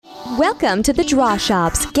Welcome to the Draw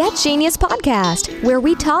Shop's Get Genius podcast, where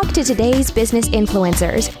we talk to today's business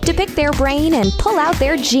influencers to pick their brain and pull out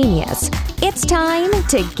their genius. It's time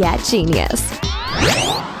to get genius.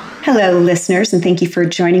 Hello, listeners, and thank you for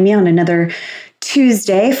joining me on another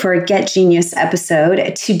Tuesday for a Get Genius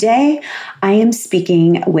episode. Today, I am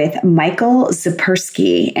speaking with Michael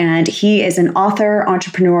Zipursky, and he is an author,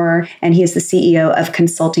 entrepreneur, and he is the CEO of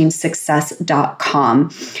ConsultingSuccess.com.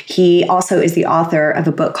 He also is the author of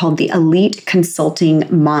a book called The Elite Consulting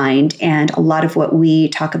Mind, and a lot of what we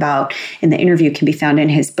talk about in the interview can be found in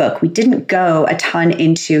his book. We didn't go a ton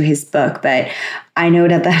into his book, but I know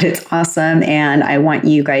that it's awesome, and I want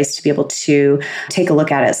you guys to be able to take a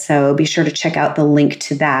look at it. So be sure to check out the link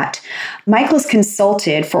to that. Michael's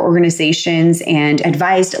consulted for organizations and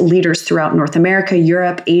advised leaders throughout North America,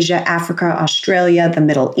 Europe, Asia, Africa, Australia, the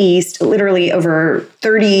Middle East, literally over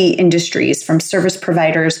 30 industries, from service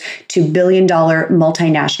providers to billion-dollar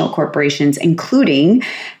multinational corporations, including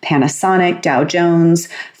Panasonic, Dow Jones,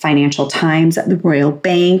 Financial Times, the Royal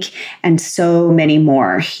Bank, and so many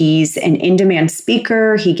more. He's an in-demand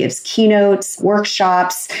speaker. He gives keynotes,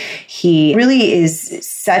 workshops. He really is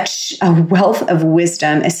such a wealth of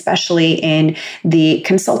wisdom, especially in the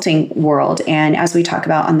consulting world. And as we talk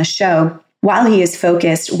about on the show, while he is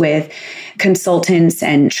focused with consultants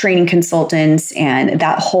and training consultants and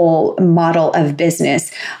that whole model of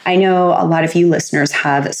business, I know a lot of you listeners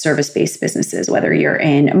have service-based businesses, whether you're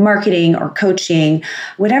in marketing or coaching,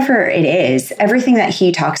 whatever it is, everything that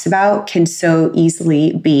he talks about can so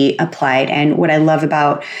easily be applied. And what I love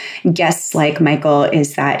about guests like Michael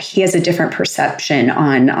is that he has a different perception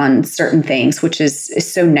on certain things, which is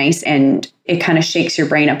so nice, and it kind of shakes your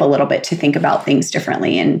brain up a little bit to think about things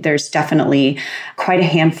differently. And there's definitely quite a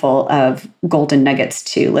handful of golden nuggets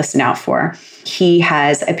to listen out for. He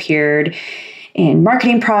has appeared in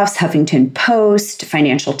Marketing Profs, Huffington Post,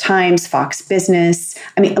 Financial Times, Fox Business.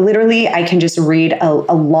 I mean, literally, I can just read a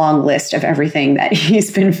long list of everything that he's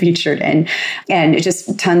been featured in, and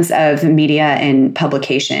just tons of media and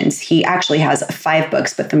publications. He actually has 5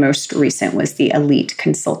 books, but the most recent was The Elite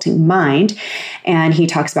Consulting Mind. And he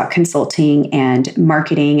talks about consulting and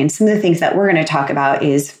marketing. And some of the things that we're going to talk about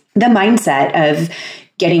is the mindset of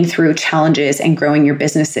getting through challenges and growing your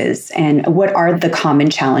businesses. And what are the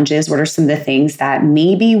common challenges? What are some of the things that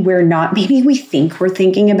maybe we think we're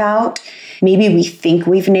thinking about? Maybe we think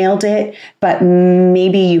we've nailed it, but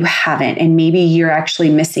maybe you haven't. And maybe you're actually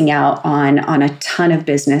missing out on a ton of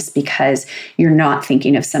business because you're not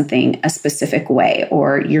thinking of something a specific way,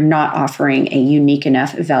 or you're not offering a unique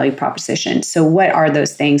enough value proposition. So what are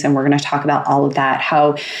those things? And we're going to talk about all of that,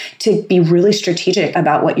 how to be really strategic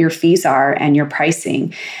about what your fees are and your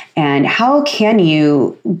pricing, and how can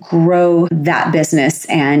you grow that business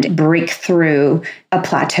and break through a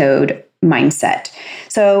plateaued mindset.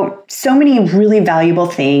 So many really valuable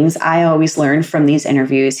things I always learn from these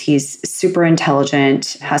interviews. He's super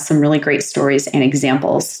intelligent, has some really great stories and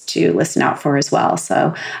examples to listen out for as well.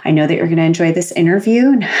 So I know that you're going to enjoy this interview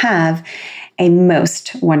and have a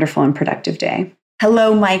most wonderful and productive day.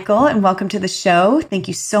 Hello, Michael, and welcome to the show. Thank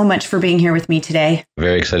you so much for being here with me today.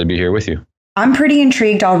 Very excited to be here with you. I'm pretty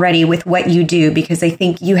intrigued already with what you do, because I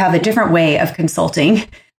think you have a different way of consulting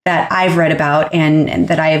that I've read about and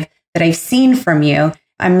that I've seen from you.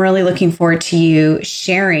 I'm really looking forward to you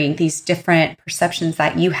sharing these different perceptions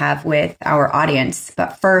that you have with our audience.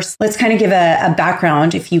 But first, let's kind of give a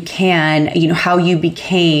background, if you can, how you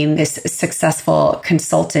became this successful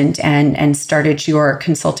consultant and started your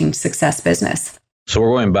consulting success business. So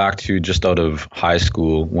we're going back to just out of high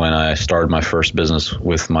school when I started my first business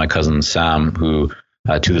with my cousin Sam, who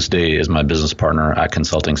to this day is my business partner at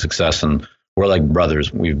Consulting Success. And we're like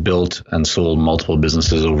brothers. We've built and sold multiple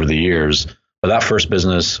businesses over the years. But that first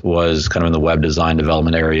business was kind of in the web design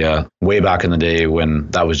development area way back in the day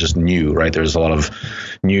when that was just new, right? There's a lot of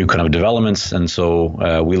new kind of developments. And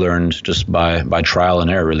so we learned just by trial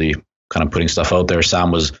and error, really kind of putting stuff out there.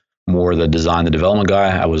 Sam was more the design, the development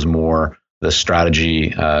guy. I was more the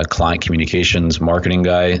strategy, client communications, marketing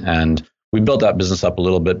guy. And we built that business up a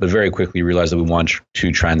little bit, but very quickly realized that we wanted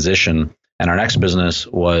to transition. And our next business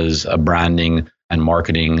was a branding and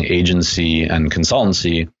marketing agency and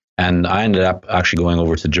consultancy. And I ended up actually going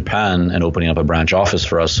over to Japan and opening up a branch office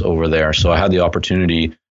for us over there. So I had the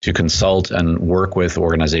opportunity to consult and work with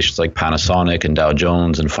organizations like Panasonic and Dow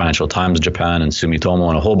Jones and Financial Times Japan and Sumitomo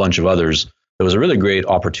and a whole bunch of others. It was a really great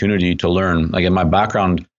opportunity to learn. Again, my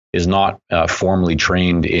background is not formally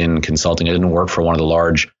trained in consulting. I didn't work for one of the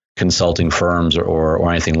large consulting firms or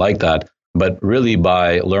anything like that. But really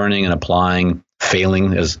by learning and applying,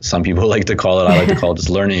 failing, as some people like to call it, I like to call it just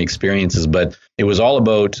learning experiences. But it was all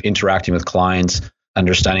about interacting with clients,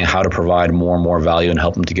 understanding how to provide more and more value and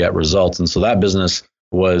help them to get results. And so that business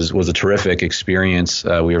was a terrific experience.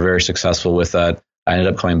 We were very successful with that. I ended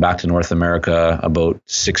up coming back to North America about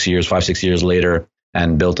 6 years later,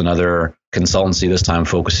 and built another consultancy, this time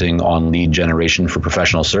focusing on lead generation for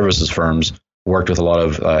professional services firms. Worked with a lot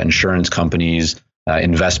of insurance companies,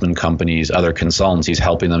 investment companies, other consultancies,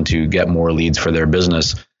 helping them to get more leads for their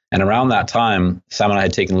business. And around that time, Sam and I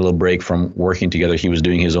had taken a little break from working together. He was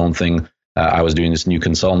doing his own thing. I was doing this new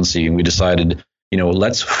consultancy, and we decided,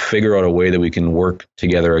 let's figure out a way that we can work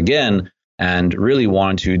together again, and really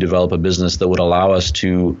wanted to develop a business that would allow us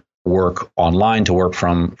to work online, to work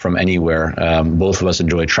from anywhere. Both of us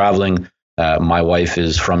enjoy traveling. My wife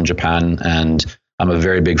is from Japan, and I'm a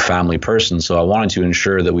very big family person. So I wanted to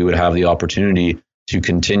ensure that we would have the opportunity to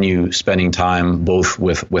continue spending time both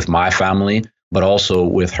with my family, but also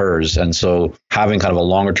with hers. And so having kind of a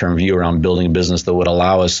longer term view around building a business that would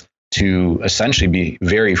allow us to essentially be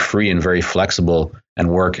very free and very flexible and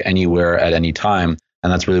work anywhere at any time.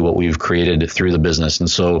 And that's really what we've created through the business. And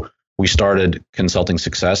so we started Consulting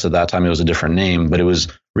Success. At that time, it was a different name, but it was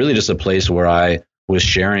really just a place where I was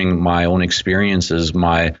sharing my own experiences,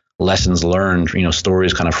 my lessons learned,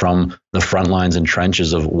 stories kind of from the front lines and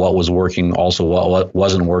trenches of what was working, also what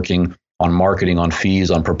wasn't working on marketing, on fees,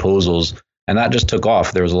 on proposals. And that just took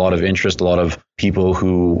off. There was a lot of interest, a lot of people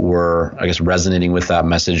who were, resonating with that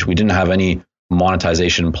message. We didn't have any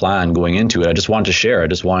monetization plan going into it. I just wanted to share. I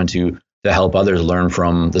just wanted to help others learn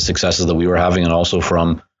from the successes that we were having, and also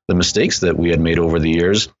from the mistakes that we had made over the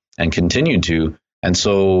years and continued to. And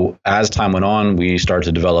so as time went on, we started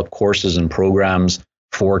to develop courses and programs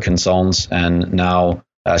for consultants, and now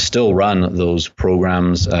still run those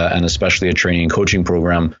programs, and especially a training and coaching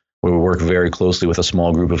program where we work very closely with a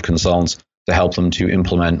small group of consultants to help them to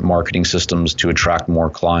implement marketing systems to attract more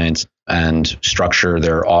clients and structure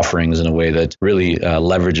their offerings in a way that really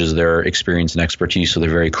leverages their experience and expertise, so they're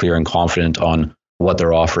very clear and confident on what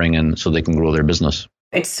they're offering, and so they can grow their business.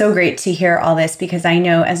 It's so great to hear all this, because I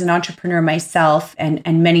know as an entrepreneur myself, and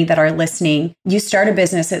many that are listening, you start a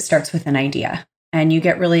business, it starts with an idea and you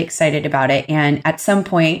get really excited about it. And at some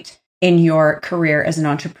point in your career as an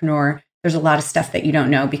entrepreneur, there's a lot of stuff that you don't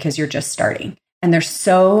know because you're just starting. And there's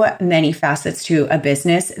so many facets to a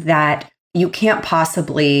business that you can't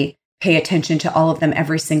possibly pay attention to all of them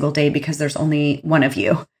every single day because there's only one of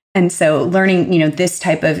you. And so learning, this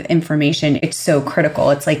type of information, it's so critical.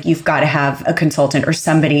 It's like you've got to have a consultant or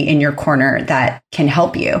somebody in your corner that can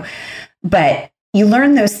help you. But you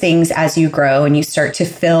learn those things as you grow, and you start to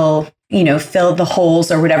fill the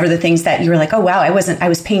holes, or whatever the things that you were like, oh, wow, I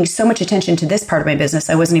was paying so much attention to this part of my business.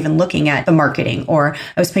 I wasn't even looking at the marketing, or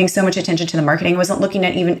I was paying so much attention to the marketing. I wasn't looking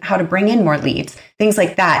at even how to bring in more leads. Things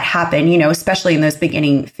like that happen, especially in those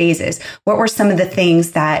beginning phases. What were some of the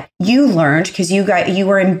things that you learned? Because you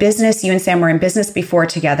were in business, you and Sam were in business before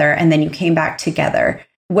together, and then you came back together.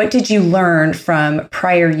 What did you learn from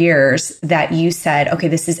prior years that you said, okay,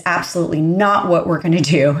 this is absolutely not what we're going to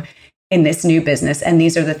do in this new business, and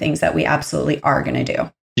these are the things that we absolutely are going to do?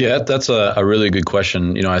 Yeah, that's a really good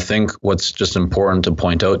question. I think what's just important to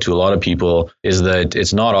point out to a lot of people is that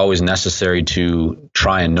it's not always necessary to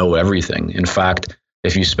try and know everything. In fact,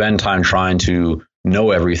 if you spend time trying to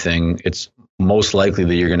know everything, it's most likely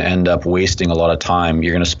that you're going to end up wasting a lot of time.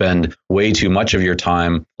 You're going to spend way too much of your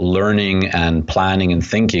time learning and planning and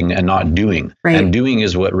thinking and not doing. Right. And doing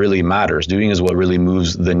is what really matters. Doing is what really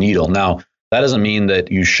moves the needle. Now, that doesn't mean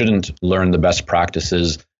that you shouldn't learn the best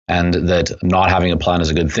practices and that not having a plan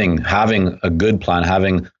is a good thing. Having a good plan,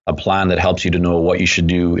 having a plan that helps you to know what you should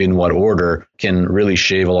do in what order, can really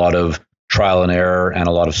shave a lot of trial and error and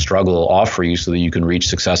a lot of struggle off for you, so that you can reach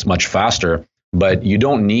success much faster. But you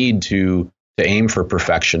don't need to aim for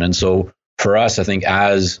perfection. And so for us, I think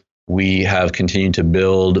as we have continued to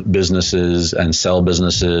build businesses and sell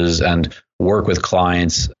businesses and work with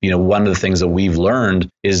clients, one of the things that we've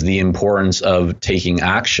learned is the importance of taking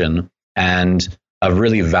action and of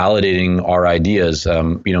really validating our ideas.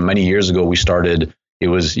 Many years ago, we started,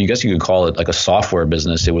 you guess you could call it like a software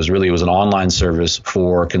business. It was an online service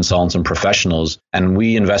for consultants and professionals. And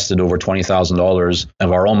we invested over $20,000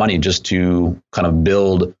 of our own money just to kind of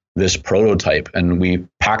build this prototype, and we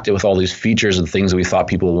packed it with all these features and things that we thought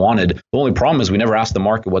people wanted. The only problem is we never asked the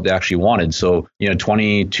market what they actually wanted. So,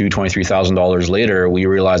 $23,000 later, we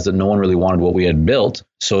realized that no one really wanted what we had built.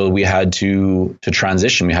 So we had to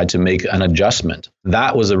transition. We had to make an adjustment.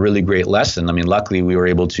 That was a really great lesson. Luckily, we were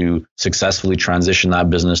able to successfully transition that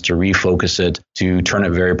business, to refocus it, to turn it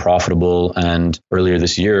very profitable. And earlier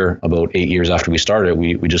this year, about 8 years after we started,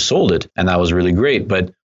 we just sold it. And that was really great.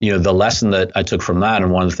 But the lesson that I took from that,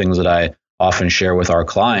 and one of the things that I often share with our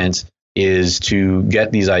clients, is to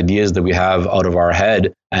get these ideas that we have out of our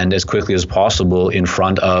head and as quickly as possible in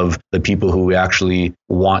front of the people who we actually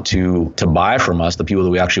want to buy from us, the people that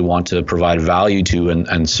we actually want to provide value to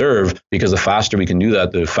and serve, because the faster we can do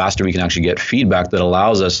that, the faster we can actually get feedback that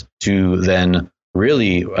allows us to then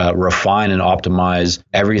really refine and optimize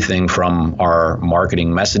everything from our marketing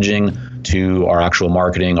messaging to our actual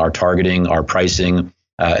marketing, our targeting, our pricing,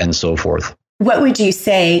 and so forth. What would you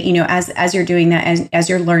say, as you're doing that, as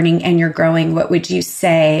you're learning and you're growing, what would you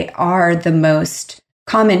say are the most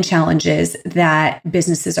common challenges that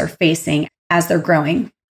businesses are facing as they're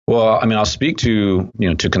growing? Well, I mean, I'll speak to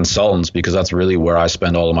consultants, because that's really where I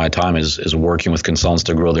spend all of my time is working with consultants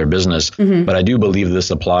to grow their business. Mm-hmm. But I do believe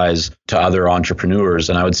this applies to other entrepreneurs.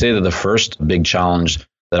 And I would say that the first big challenge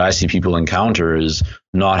that I see people encounter is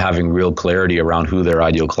not having real clarity around who their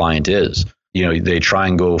ideal client is. They try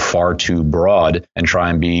and go far too broad and try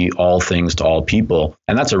and be all things to all people.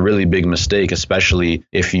 And that's a really big mistake, especially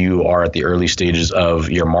if you are at the early stages of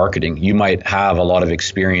your marketing. You might have a lot of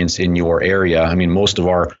experience in your area. I mean, most of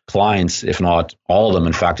our clients, if not all of them,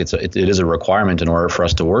 in fact, it is a requirement in order for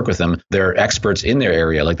us to work with them. They're experts in their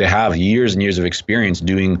area. Like, they have years and years of experience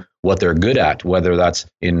doing what they're good at, whether that's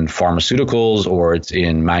in pharmaceuticals or it's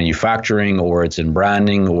in manufacturing or it's in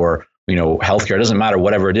branding or healthcare. It doesn't matter,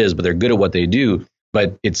 whatever it is, but they're good at what they do.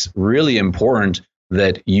 But it's really important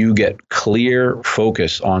that you get clear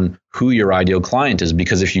focus on who your ideal client is,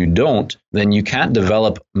 because if you don't, then you can't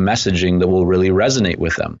develop messaging that will really resonate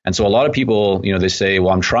with them. And so a lot of people, they say,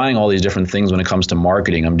 well, I'm trying all these different things when it comes to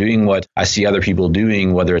marketing. I'm doing what I see other people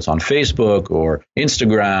doing, whether it's on Facebook or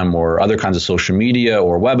Instagram or other kinds of social media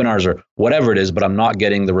or webinars or whatever it is, but I'm not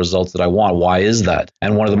getting the results that I want. Why is that?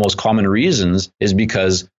 And one of the most common reasons is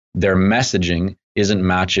because their messaging isn't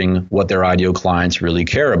matching what their ideal clients really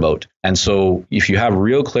care about. And so if you have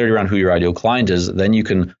real clarity around who your ideal client is, then you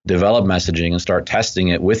can develop messaging and start testing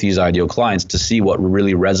it with these ideal clients to see what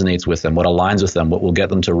really resonates with them, what aligns with them, what will get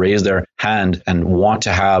them to raise their hand and want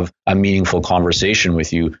to have a meaningful conversation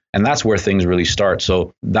with you. And that's where things really start.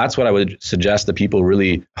 So that's what I would suggest that people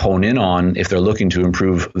really hone in on if they're looking to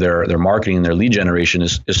improve their marketing and their lead generation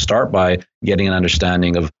is start by getting an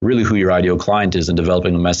understanding of really who your ideal client is and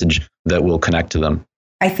developing a message that will connect to them.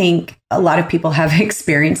 I think a lot of people have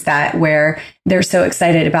experienced that, where they're so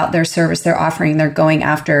excited about their service they're offering, they're going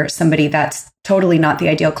after somebody that's totally not the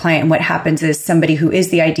ideal client. And what happens is somebody who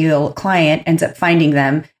is the ideal client ends up finding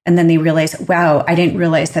them. And then they realize, wow, I didn't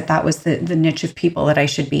realize that was the niche of people that I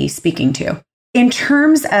should be speaking to. In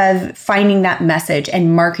terms of finding that message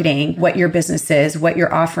and marketing what your business is, what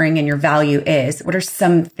you're offering and your value is, what are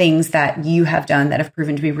some things that you have done that have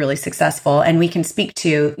proven to be really successful? And we can speak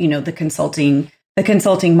to, the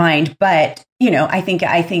consulting mind, but I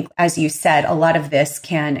think as you said, a lot of this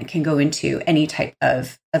can go into any type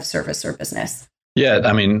of service or business. Yeah,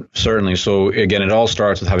 I mean, certainly. So again, it all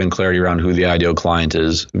starts with having clarity around who the ideal client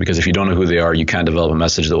is, because if you don't know who they are, you can't develop a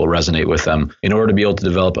message that will resonate with them. In order to be able to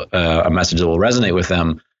develop a message that will resonate with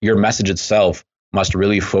them, your message itself must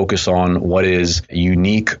really focus on what is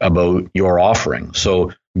unique about your offering.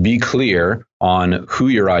 So be clear on who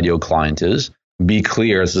your ideal client is. Be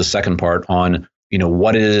clear, this is the second part, on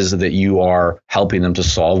what it is that you are helping them to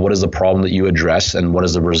solve, what is the problem that you address, and what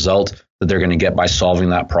is the result that they're going to get by solving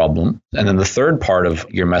that problem. And then the third part of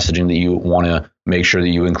your messaging that you want to make sure that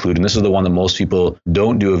you include, and this is the one that most people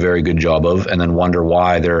don't do a very good job of and then wonder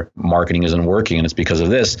why their marketing isn't working, and it's because of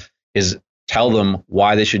this, is tell them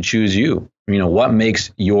why they should choose you. What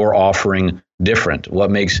makes your offering different?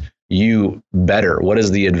 What makes you better? What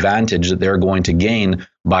is the advantage that they're going to gain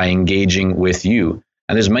by engaging with you?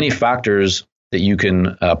 And there's many factors that you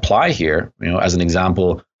can apply here. As an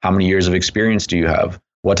example, how many years of experience do you have?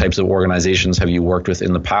 What types of organizations have you worked with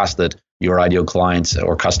in the past that your ideal clients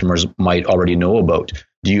or customers might already know about?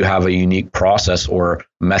 Do you have a unique process or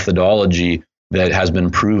methodology that has been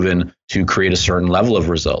proven to create a certain level of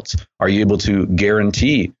results? Are you able to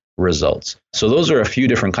guarantee results? So those are a few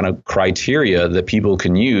different kind of criteria that people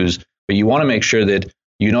can use, but you want to make sure that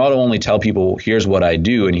you not only tell people, here's what I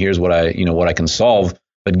do and here's what I can solve,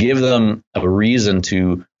 but give them a reason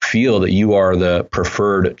to feel that you are the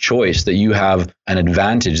preferred choice, that you have an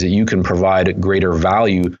advantage, that you can provide greater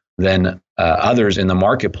value than others in the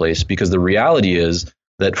marketplace. Because the reality is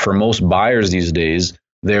that for most buyers these days,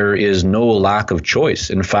 there is no lack of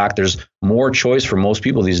choice. In fact, there's more choice for most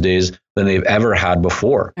people these days than they've ever had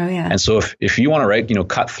before. Oh, yeah. And so if you want to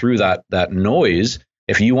cut through that noise,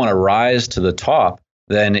 if you want to rise to the top,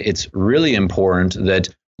 then it's really important that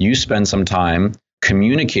you spend some time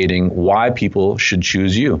communicating why people should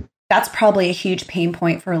choose you. That's probably a huge pain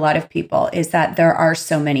point for a lot of people, is that there are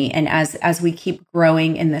so many. And as we keep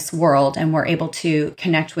growing in this world and we're able to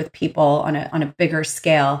connect with people on a bigger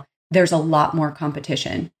scale, there's a lot more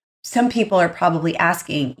competition. Some people are probably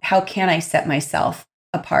asking, how can I set myself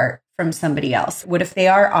apart from somebody else? What if they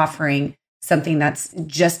are offering something that's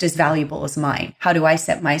just as valuable as mine? How do I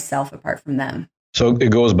set myself apart from them? So it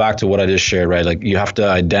goes back to what I just shared, right? Like you have to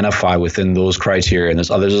identify within those criteria, and there's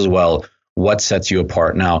others as well, what sets you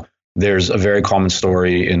apart. Now, there's a very common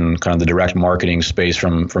story in kind of the direct marketing space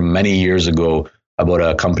from many years ago about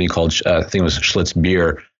a company called, I think it was Schlitz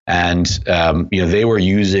Beer. And, they were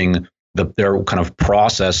using their kind of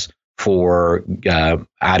process for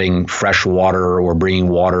adding fresh water or bringing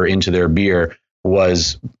water into their beer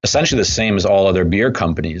was essentially the same as all other beer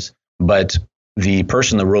companies. But the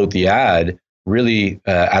person that wrote the ad really,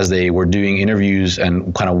 as they were doing interviews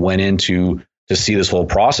and kind of went into to see this whole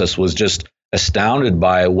process, was just astounded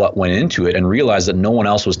by what went into it and realized that no one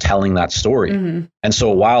else was telling that story. Mm-hmm. And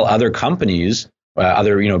so while other companies,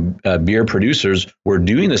 beer producers were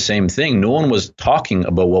doing the same thing, no one was talking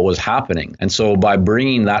about what was happening. And so by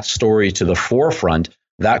bringing that story to the forefront,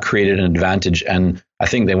 that created an advantage. And I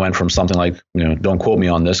think they went from something like, don't quote me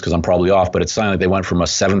on this because I'm probably off, but it's something like they went from a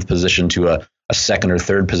 7th position to a 2nd or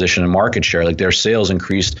 3rd position in market share. Like their sales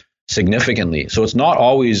increased significantly. So it's not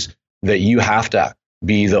always that you have to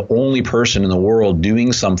be the only person in the world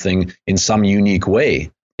doing something in some unique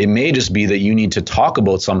way. It may just be that you need to talk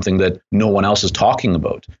about something that no one else is talking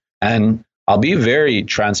about. And I'll be very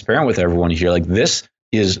transparent with everyone here. Like this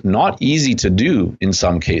is not easy to do in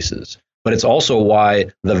some cases, but it's also why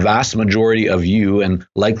the vast majority of you and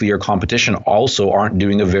likely your competition also aren't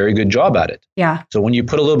doing a very good job at it. Yeah. So when you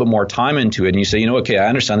put a little bit more time into it and you say, okay, I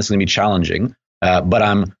understand this is going to be challenging, but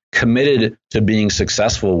I'm committed to being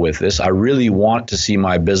successful with this. I really want to see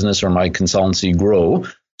my business or my consultancy grow.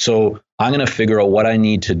 So I'm going to figure out what I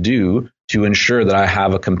need to do to ensure that I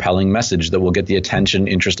have a compelling message that will get the attention,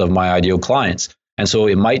 interest of my ideal clients. And so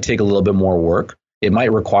it might take a little bit more work. It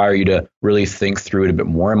might require you to really think through it a bit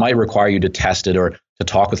more. It might require you to test it or to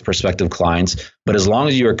talk with prospective clients. But as long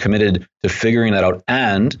as you are committed to figuring that out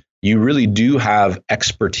and you really do have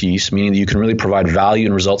expertise, meaning that you can really provide value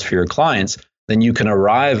and results for your clients, then you can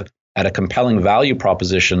arrive at a compelling value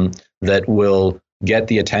proposition that will get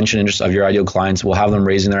the attention and interest of your ideal clients, will have them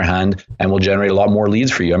raising their hand, and will generate a lot more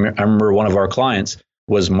leads for you. I remember one of our clients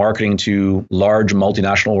was marketing to large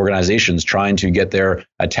multinational organizations, trying to get their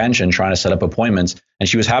attention, trying to set up appointments, and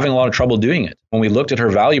she was having a lot of trouble doing it. When we looked at her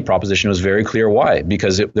value proposition, it was very clear why,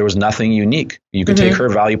 because there was nothing unique. You could take her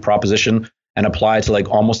value proposition and apply it to like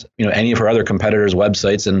almost any of her other competitors'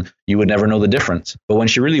 websites, and you would never know the difference. But when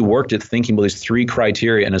she really worked at thinking about these 3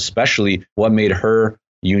 criteria, and especially what made her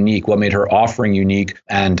unique, what made her offering unique,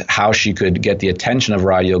 and how she could get the attention of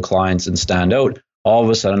her ideal clients and stand out, all of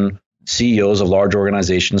a sudden, CEOs of large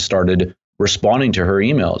organizations started responding to her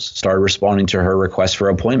emails, started responding to her requests for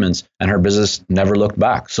appointments, and her business never looked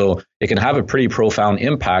back. So it can have a pretty profound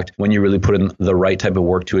impact when you really put in the right type of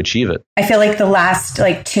work to achieve it. I feel like the last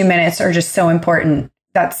 2 minutes are just so important.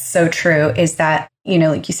 That's so true, is that,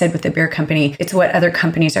 like you said with the beer company, it's what other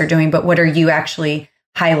companies are doing, but what are you actually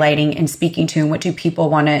highlighting and speaking to, and what do people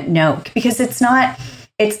want to know? Because it's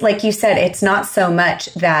like you said, it's not so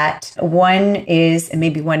much that one is, and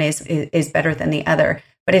maybe one is better than the other,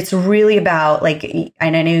 but it's really about and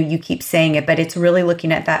I know you keep saying it, but it's really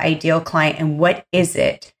looking at that ideal client and what is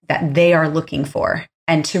it that they are looking for,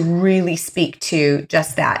 and to really speak to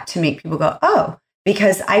just that, to make people go, oh,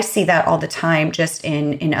 because I see that all the time just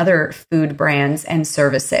in other food brands and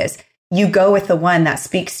services. You go with the one that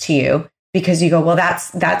speaks to you, because you go, well,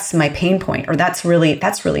 that's my pain point, or that's really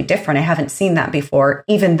different. I haven't seen that before,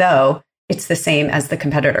 even though it's the same as the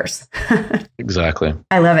competitors. Exactly.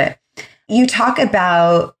 I love it. You talk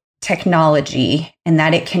about technology and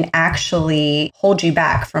that it can actually hold you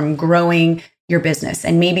back from growing your business.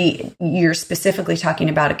 And maybe you're specifically talking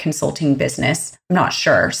about a consulting business. I'm not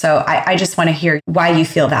sure. So I just want to hear why you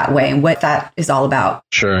feel that way and what that is all about.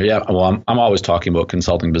 Sure. Yeah. Well, I'm always talking about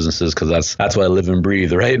consulting businesses because that's what I live and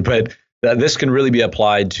breathe, right? But this can really be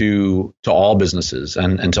applied to all businesses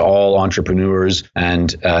and to all entrepreneurs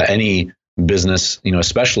and any business,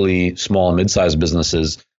 especially small and mid-sized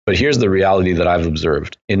businesses. But here's the reality that I've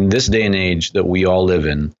observed. In this day and age that we all live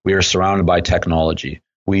in, we are surrounded by technology.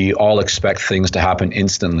 We all expect things to happen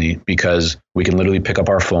instantly because we can literally pick up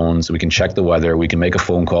our phones, we can check the weather, we can make a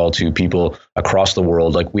phone call to people across the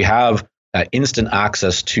world. Like we have instant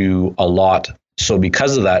access to a lot. So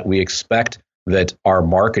because of that, we expect that our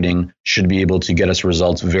marketing should be able to get us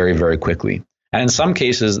results very, very quickly. And in some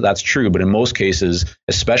cases, that's true. But in most cases,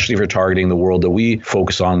 especially if you're targeting the world that we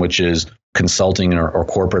focus on, which is consulting or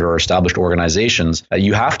corporate or established organizations,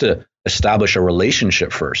 you have to establish a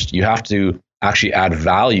relationship first. You have to actually add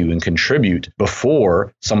value and contribute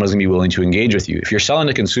before someone's going to be willing to engage with you. If you're selling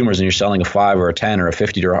to consumers and you're selling a $5 or a $10 or a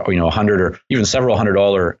 $50 or $100 or even several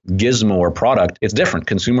 $100 gizmo or product, it's different.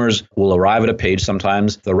 Consumers will arrive at a page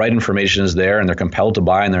sometimes, the right information is there and they're compelled to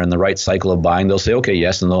buy and they're in the right cycle of buying. They'll say, okay,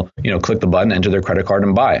 yes, and they'll click the button, enter their credit card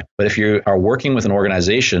and buy. But if you are working with an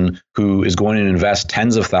organization who is going to invest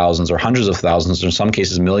tens of thousands or hundreds of thousands, or in some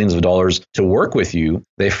cases millions of dollars to work with you,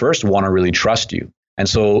 they first want to really trust you. And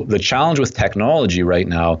so the challenge with technology right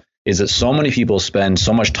now is that so many people spend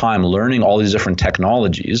so much time learning all these different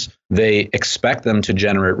technologies. They expect them to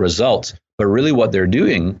generate results, but really what they're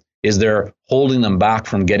doing is they're holding them back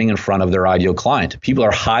from getting in front of their ideal client. People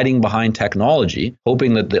are hiding behind technology,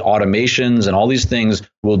 hoping that the automations and all these things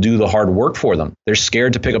will do the hard work for them. They're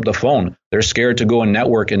scared to pick up the phone. They're scared to go and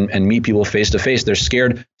network and meet people face to face. They're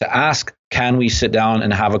scared to ask, can we sit down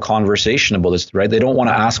and have a conversation about this, right? They don't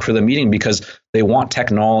want to ask for the meeting because they want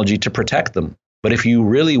technology to protect them. But if you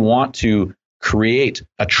really want to create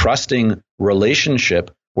a trusting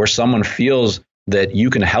relationship where someone feels that you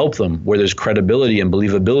can help them, where there's credibility and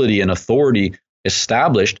believability and authority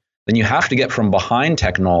established, then you have to get from behind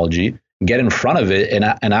technology, get in front of it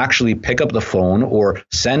and actually pick up the phone or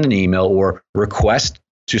send an email or request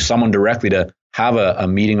to someone directly to have a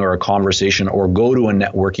meeting or a conversation or go to a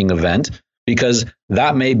networking event, because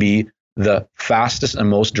that may be the fastest and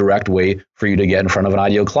most direct way for you to get in front of an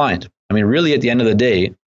ideal client. I mean, really, at the end of the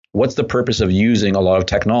day, what's the purpose of using a lot of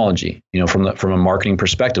technology? From a marketing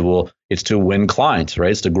perspective, well, it's to win clients,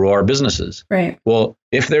 right? It's to grow our businesses. Right. Well,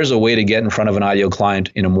 if there's a way to get in front of an ideal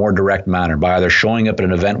client in a more direct manner by either showing up at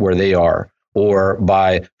an event where they are, or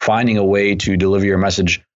by finding a way to deliver your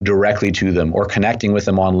message directly to them, or connecting with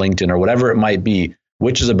them on LinkedIn or whatever it might be,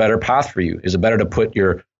 which is a better path for you? Is it better to put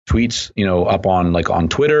your tweets, up on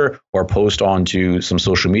Twitter or post onto some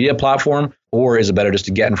social media platform, or is it better just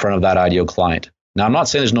to get in front of that ideal client? Now, I'm not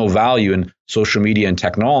saying there's no value in social media and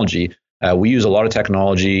technology. We use a lot of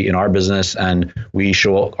technology in our business, and we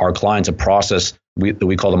show our clients a process that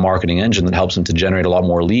we call the marketing engine that helps them to generate a lot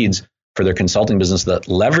more leads for their consulting business that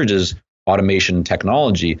leverages automation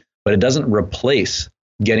technology, but it doesn't replace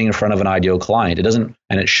getting in front of an ideal client. It doesn't,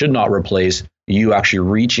 and it should not replace you actually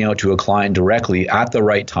reaching out to a client directly at the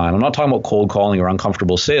right time. I'm not talking about cold calling or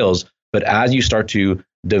uncomfortable sales, but as you start to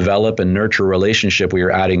develop and nurture a relationship where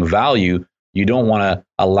you're adding value, you don't want to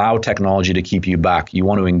allow technology to keep you back. You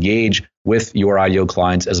want to engage with your ideal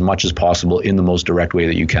clients as much as possible in the most direct way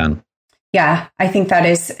that you can. Yeah, I think that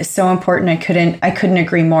is so important. I couldn't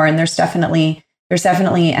agree more. And there's definitely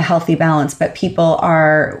a healthy balance, but people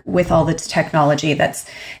are, with all this technology that's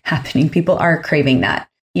happening, people are craving that.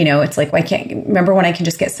 It's like, why can't remember when I can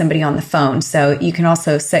just get somebody on the phone? So you can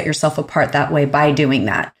also set yourself apart that way by doing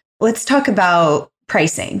that. Let's talk about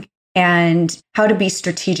pricing and how to be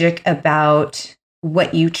strategic about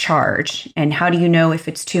what you charge, and how do you know if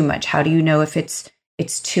it's too much? How do you know if it's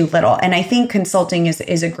too little? And I think consulting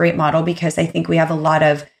is a great model, because I think we have a lot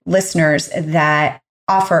of listeners that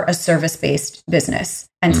offer a service-based business.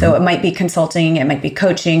 And so it might be consulting, it might be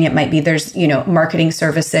coaching, it might be there's, marketing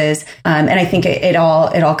services. And I think it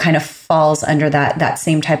all kind of falls under that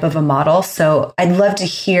same type of a model. So I'd love to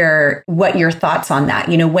hear what your thoughts on that.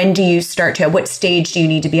 When do you start to, at what stage do you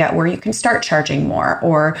need to be at where you can start charging more?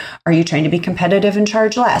 Or are you trying to be competitive and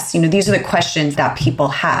charge less? These are the questions that people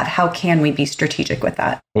have. How can we be strategic with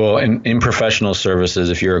that? Well, in professional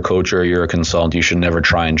services, if you're a coach or you're a consultant, you should never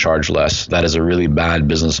try and charge less. That is a really bad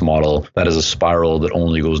business model. That is a spiral that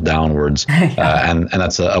only goes downwards. And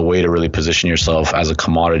that's a way to really position yourself as a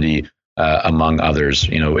commodity among others.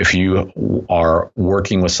 If you are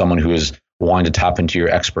working with someone who is wanting to tap into your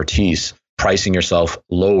expertise, pricing yourself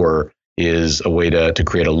lower is a way to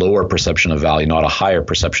create a lower perception of value, not a higher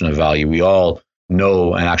perception of value. We all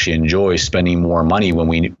know and actually enjoy spending more money when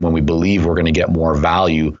we believe we're going to get more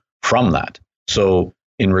value from that. So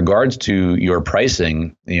in regards to your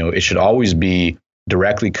pricing, it should always be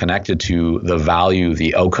directly connected to the value,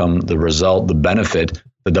 the outcome, the result, the benefit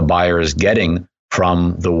that the buyer is getting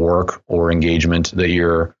from the work or engagement that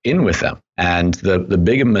you're in with them. And the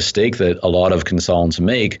big mistake that a lot of consultants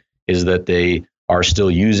make is that they are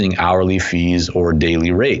still using hourly fees or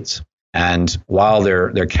daily rates. And while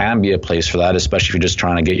there can be a place for that, especially if you're just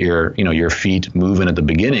trying to get your feet moving at the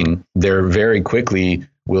beginning, there very quickly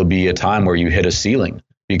will be a time where you hit a ceiling,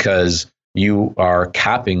 because you are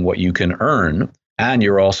capping what you can earn. And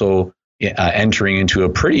you're also entering into a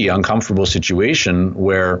pretty uncomfortable situation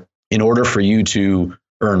where, in order for you to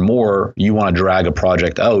earn more, you want to drag a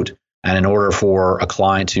project out. And in order for a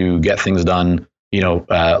client to get things done,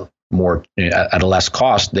 more at a less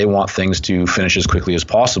cost, they want things to finish as quickly as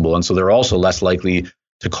possible. And so they're also less likely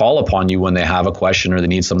to call upon you when they have a question or they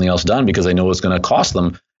need something else done, because they know it's going to cost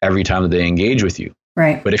them every time that they engage with you.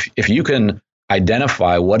 Right. But if you can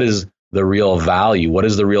identify what is the real value, what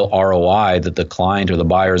is the real ROI that the client or the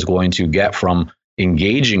buyer is going to get from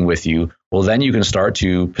engaging with you, well, then you can start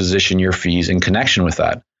to position your fees in connection with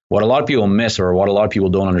that. What a lot of people miss, or what a lot of people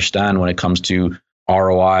don't understand when it comes to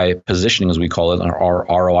ROI positioning, as we call it, or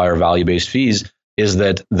ROI or value-based fees, is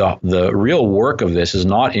that the real work of this is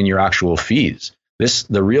not in your actual fees.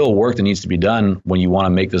 The real work that needs to be done when you want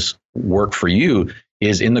to make this work for you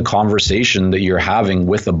is in the conversation that you're having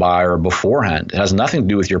with the buyer beforehand. It has nothing to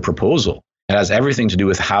do with your proposal. It has everything to do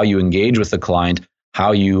with how you engage with the client,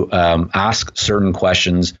 how you ask certain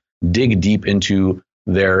questions, dig deep into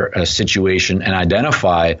their situation, and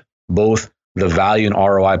identify both the value and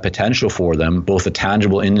ROI potential for them, both the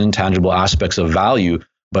tangible and intangible aspects of value,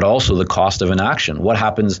 but also the cost of inaction. What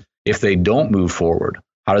happens if they don't move forward?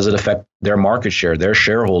 How does it affect their market share, their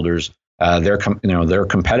shareholders, their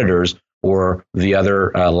competitors, or the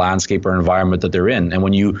other landscape or environment that they're in? And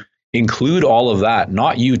when you include all of that,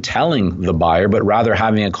 not you telling the buyer, but rather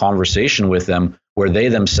having a conversation with them where they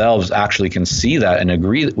themselves actually can see that and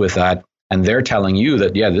agree with that, and they're telling you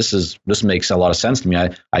that, yeah, this makes a lot of sense to me.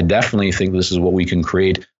 I definitely think this is what we can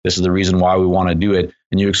create. This is the reason why we want to do it.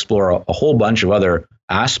 And you explore a whole bunch of other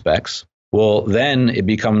aspects. Well, then it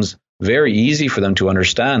becomes very easy for them to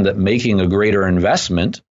understand that making a greater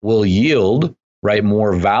investment will yield, right,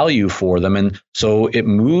 more value for them. And so it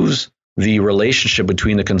moves the relationship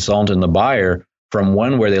between the consultant and the buyer from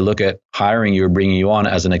one where they look at hiring you or bringing you on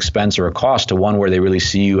as an expense or a cost to one where they really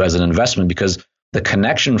see you as an investment, because the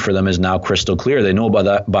connection for them is now crystal clear. They know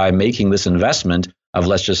by making this investment of,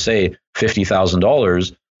 let's just say,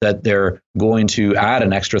 $50,000, that they're going to add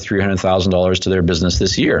an extra $300,000 to their business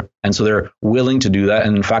this year. And so they're willing to do that.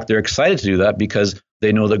 And in fact, they're excited to do that because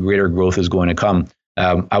they know that greater growth is going to come.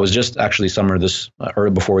 I was just actually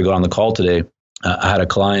before we got on the call today, I had a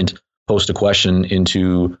client post a question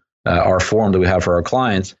into our forum that we have for our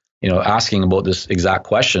clients, asking about this exact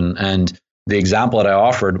question. And the example that I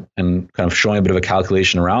offered, and kind of showing a bit of a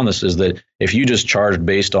calculation around this, is that if you just charged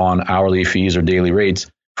based on hourly fees or daily rates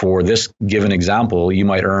for this given example, you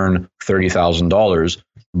might earn $30,000.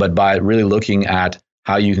 But by really looking at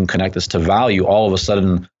how you can connect this to value, all of a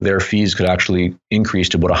sudden their fees could actually increase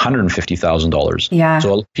to about $150,000. Yeah.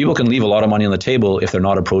 So people can leave a lot of money on the table if they're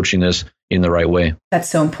not approaching this in the right way. That's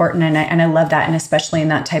so important. And I love that. And especially in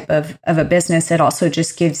that type of a business, it also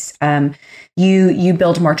just gives you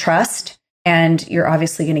build more trust, and you're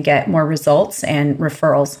obviously going to get more results and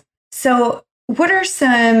referrals. So what are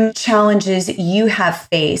some challenges you have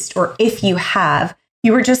faced, or if you have?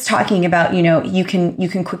 You were just talking about, you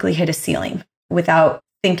can quickly hit a ceiling without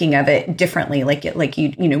thinking of it differently,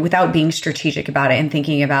 without being strategic about it and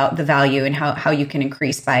thinking about the value and how you can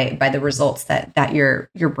increase by the results that you're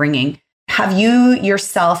bringing. Have you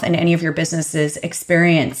yourself and any of your businesses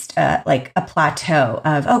experienced like a plateau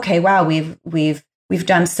of, okay, wow, we've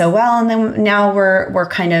done so well, and then now we're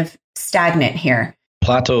kind of stagnant here?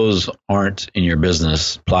 Plateaus aren't in your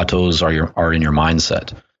business. Plateaus are in your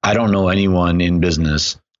mindset. I don't know anyone in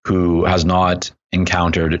business who has not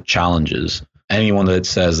encountered challenges. Anyone that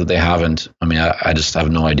says that they haven't, I just have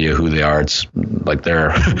no idea who they are. It's like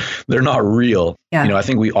they're not real. Yeah. I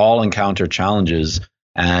think we all encounter challenges,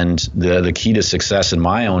 and the key to success in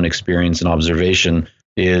my own experience and observation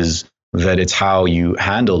is that it's how you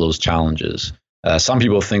handle those challenges. Some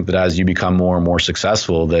people think that as you become more and more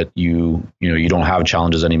successful, that you don't have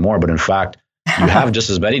challenges anymore. But in fact, you have just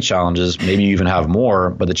as many challenges, maybe you even have more,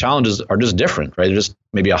 but the challenges are just different, right? They're just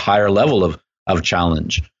maybe a higher level of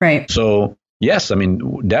challenge. Right. So yes,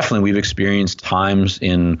 definitely we've experienced times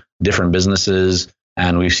in different businesses,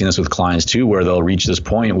 and we've seen this with clients too, where they'll reach this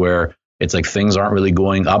point where it's like things aren't really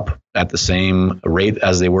going up at the same rate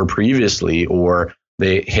as they were previously, or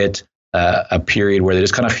they hit a period where they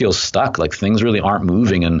just kind of feel stuck, like things really aren't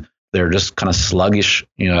moving, and they're just kind of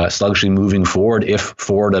sluggishly moving forward, if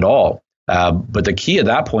forward at all. But the key at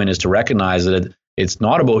that point is to recognize that it's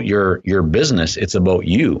not about your business, it's about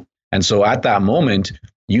you. And so at that moment,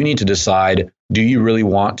 you need to decide, do you really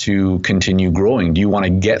want to continue growing? Do you want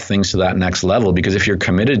to get things to that next level? Because if you're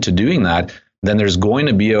committed to doing that, then there's going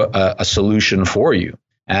to be a solution for you.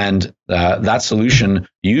 And that solution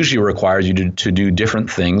usually requires you to do different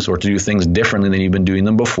things, or to do things differently than you've been doing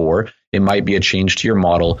them before. It might be a change to your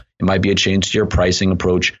model. It might be a change to your pricing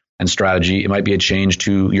approach and strategy. It might be a change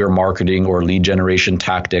to your marketing or lead generation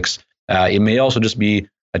tactics. It may also just be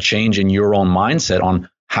a change in your own mindset on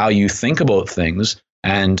how you think about things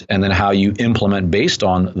and then how you implement based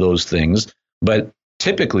on those things. But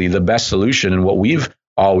typically the best solution, and what we've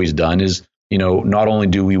always done, is, not only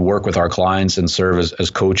do we work with our clients and serve as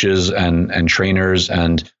coaches and trainers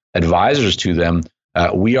and advisors to them,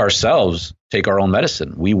 we ourselves take our own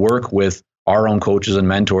medicine. We work with our own coaches and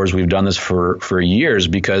mentors. We've done this for years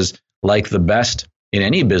because, like the best in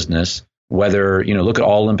any business, whether, look at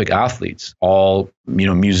all Olympic athletes, all,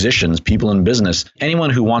 musicians, people in business, anyone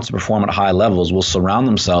who wants to perform at high levels will surround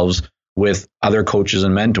themselves with other coaches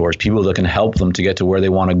and mentors, people that can help them to get to where they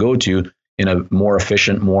want to go to in a more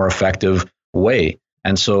efficient, more effective way.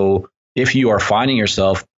 And so if you are finding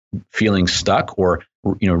yourself feeling stuck or,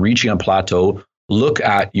 reaching a plateau, look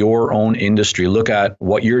at your own industry, look at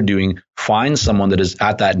what you're doing, find someone that is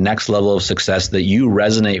at that next level of success that you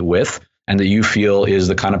resonate with and that you feel is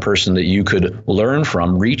the kind of person that you could learn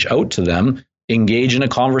from. Reach out to them, engage in a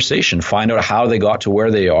conversation, find out how they got to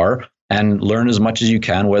where they are, and learn as much as you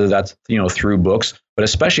can, whether that's, through books, but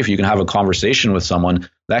especially if you can have a conversation with someone,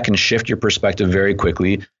 that can shift your perspective very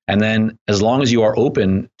quickly. And then as long as you are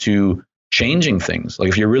open to changing things, like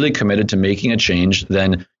if you're really committed to making a change,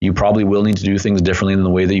 then you probably will need to do things differently than the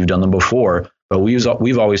way that you've done them before. But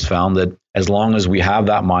we've always found that as long as we have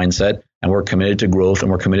that mindset and we're committed to growth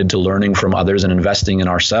and we're committed to learning from others and investing in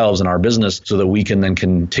ourselves and our business so that we can then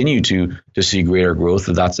continue to see greater growth,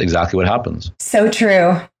 that's exactly what happens. So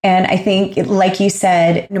true. And I think, like you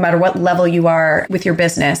said, no matter what level you are with your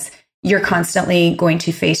business, you're constantly going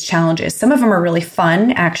to face challenges. Some of them are really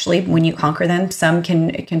fun, actually, when you conquer them. Some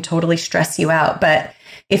can totally stress you out. But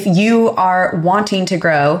if you are wanting to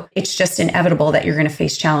grow, it's just inevitable that you're going to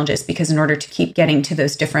face challenges, because in order to keep getting to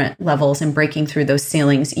those different levels and breaking through those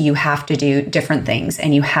ceilings, you have to do different things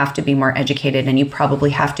and you have to be more educated, and you probably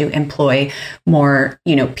have to employ more,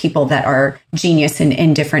 people that are genius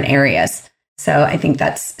in different areas. So I think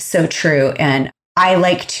that's so true. And I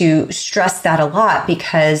like to stress that a lot,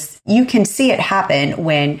 because you can see it happen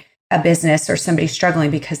when a business or somebody's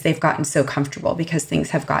struggling because they've gotten so comfortable, because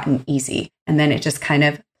things have gotten easy, and then it just kind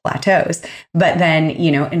of plateaus. But then,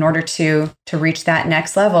 in order to reach that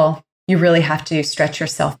next level, you really have to stretch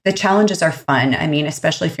yourself. The challenges are fun. I mean,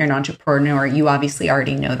 especially if you're an entrepreneur, you obviously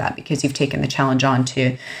already know that because you've taken the challenge on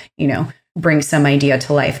to, bring some idea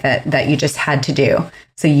to life that you just had to do.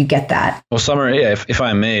 So you get that. Well, Summer, if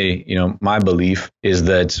I may, my belief is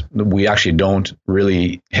that we actually don't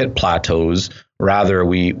really hit plateaus. Rather,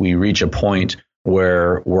 we reach a point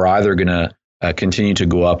where we're either going to continue to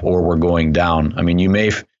go up or we're going down. I mean, you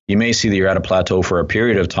may see that you're at a plateau for a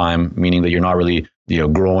period of time, meaning that you're not really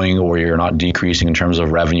growing or you're not decreasing in terms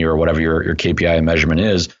of revenue or whatever your KPI measurement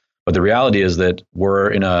is. But the reality is that we're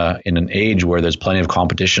in an age where there's plenty of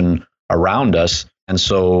competition around us. And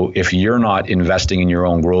so if you're not investing in your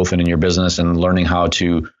own growth and in your business and learning how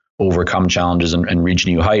to overcome challenges and reach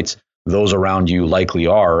new heights, those around you likely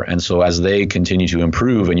are. And so as they continue to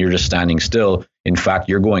improve and you're just standing still, in fact,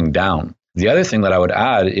 you're going down. The other thing that I would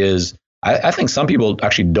add is I think some people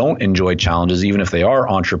actually don't enjoy challenges, even if they are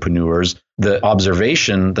entrepreneurs. The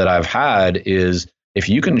observation that I've had is if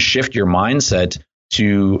you can shift your mindset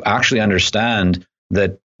to actually understand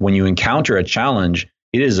that when you encounter a challenge,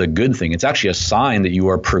 it is a good thing. It's actually a sign that you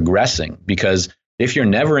are progressing, because if you're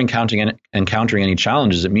never encountering any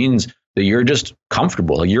challenges, it means that you're just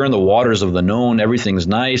comfortable. Like you're in the waters of the known, everything's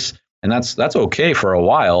nice, and that's okay for a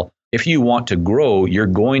while. If you want to grow, you're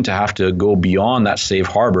going to have to go beyond that safe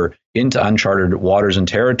harbor into uncharted waters and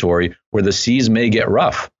territory where the seas may get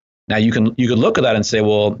rough. Now you could look at that and say,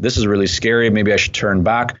 well, this is really scary. Maybe I should turn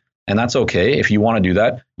back. And that's okay. If you want to do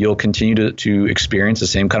that, you'll continue to experience the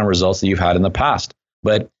same kind of results that you've had in the past.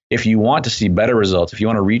 But if you want to see better results, if you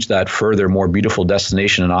want to reach that further, more beautiful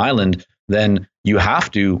destination and island, then you have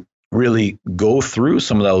to really go through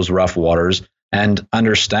some of those rough waters and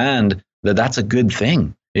understand that that's a good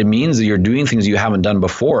thing. It means that you're doing things you haven't done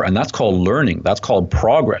before, and that's called learning. That's called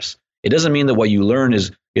progress. It doesn't mean that what you learn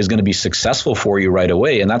is going to be successful for you right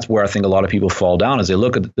away. And that's where I think a lot of people fall down, as they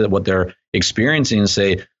look at what they're experiencing and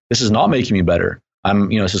say, this is not making me better.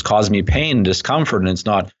 This is causing me pain and discomfort, and it's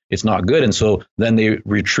not good. And so then they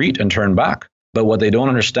retreat and turn back. But what they don't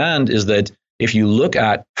understand is that if you look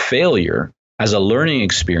at failure as a learning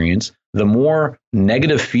experience, the more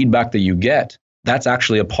negative feedback that you get, that's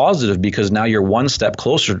actually a positive, because now you're one step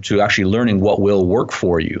closer to actually learning what will work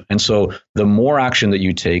for you. And so the more action that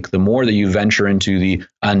you take, the more that you venture into the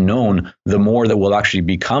unknown, the more that will actually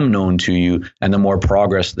become known to you, and the more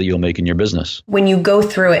progress that you'll make in your business. When you go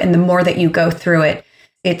through it, and the more that you go through it,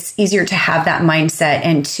 it's easier to have that mindset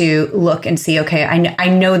and to look and see, okay, I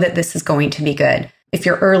know that this is going to be good. if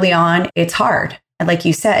you're early on, it's hard. And like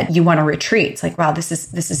you said, you want to retreat. It's like, wow, this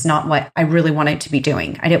is not what I really wanted to be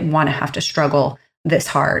doing. I didn't want to have to struggle this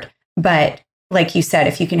hard. But like you said,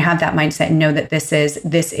 if you can have that mindset and know that this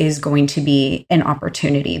is going to be an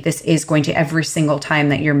opportunity, this is going to, every single time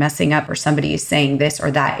that you're messing up or somebody is saying this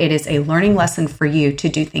or that, it is a learning lesson for you to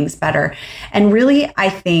do things better. And really, I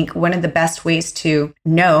think one of the best ways to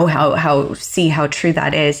know see how true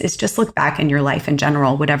that is just look back in your life in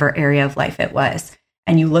general, whatever area of life it was.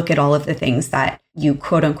 And you look at all of the things that you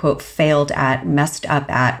quote unquote failed at, messed up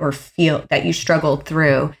at, or feel that you struggled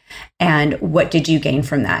through. And what did you gain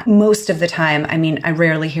from that? Most of the time, I mean, I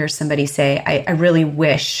rarely hear somebody say, I really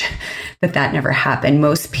wish that never happened.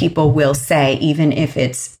 Most people will say, even if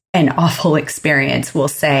it's an awful experience, will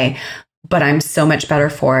say, but I'm so much better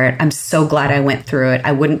for it. I'm so glad I went through it.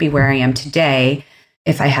 I wouldn't be where I am today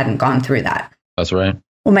if I hadn't gone through that. That's right.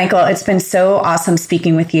 Well, Michael, it's been so awesome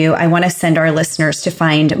speaking with you. I want to send our listeners to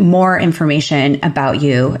find more information about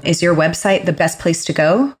you. Is your website the best place to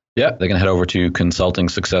go? Yeah, they can head over to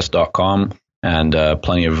consultingsuccess.com, and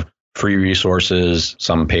plenty of free resources,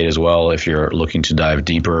 some paid as well, if you're looking to dive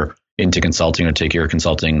deeper into consulting or take your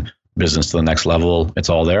consulting business to the next level. It's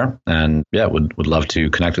all there. And yeah, would love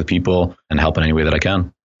to connect with people and help in any way that I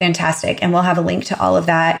can. Fantastic. And we'll have a link to all of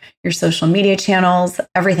that, your social media channels,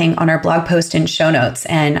 everything on our blog post and show notes.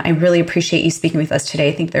 And I really appreciate you speaking with us today.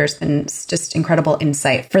 I think there's been just incredible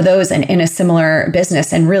insight for those in a similar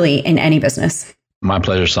business and really in any business. My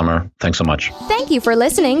pleasure, Summer. Thanks so much. Thank you for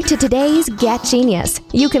listening to today's Get Genius.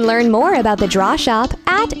 You can learn more about The Draw Shop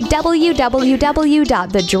at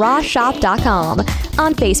www.thedrawshop.com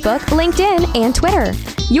on Facebook, LinkedIn, and Twitter.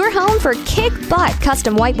 Your home for kick-butt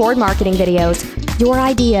custom whiteboard marketing videos. Your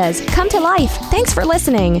ideas come to life. Thanks for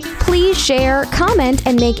listening. Please share, comment,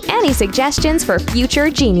 and make any suggestions for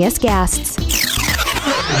future genius guests.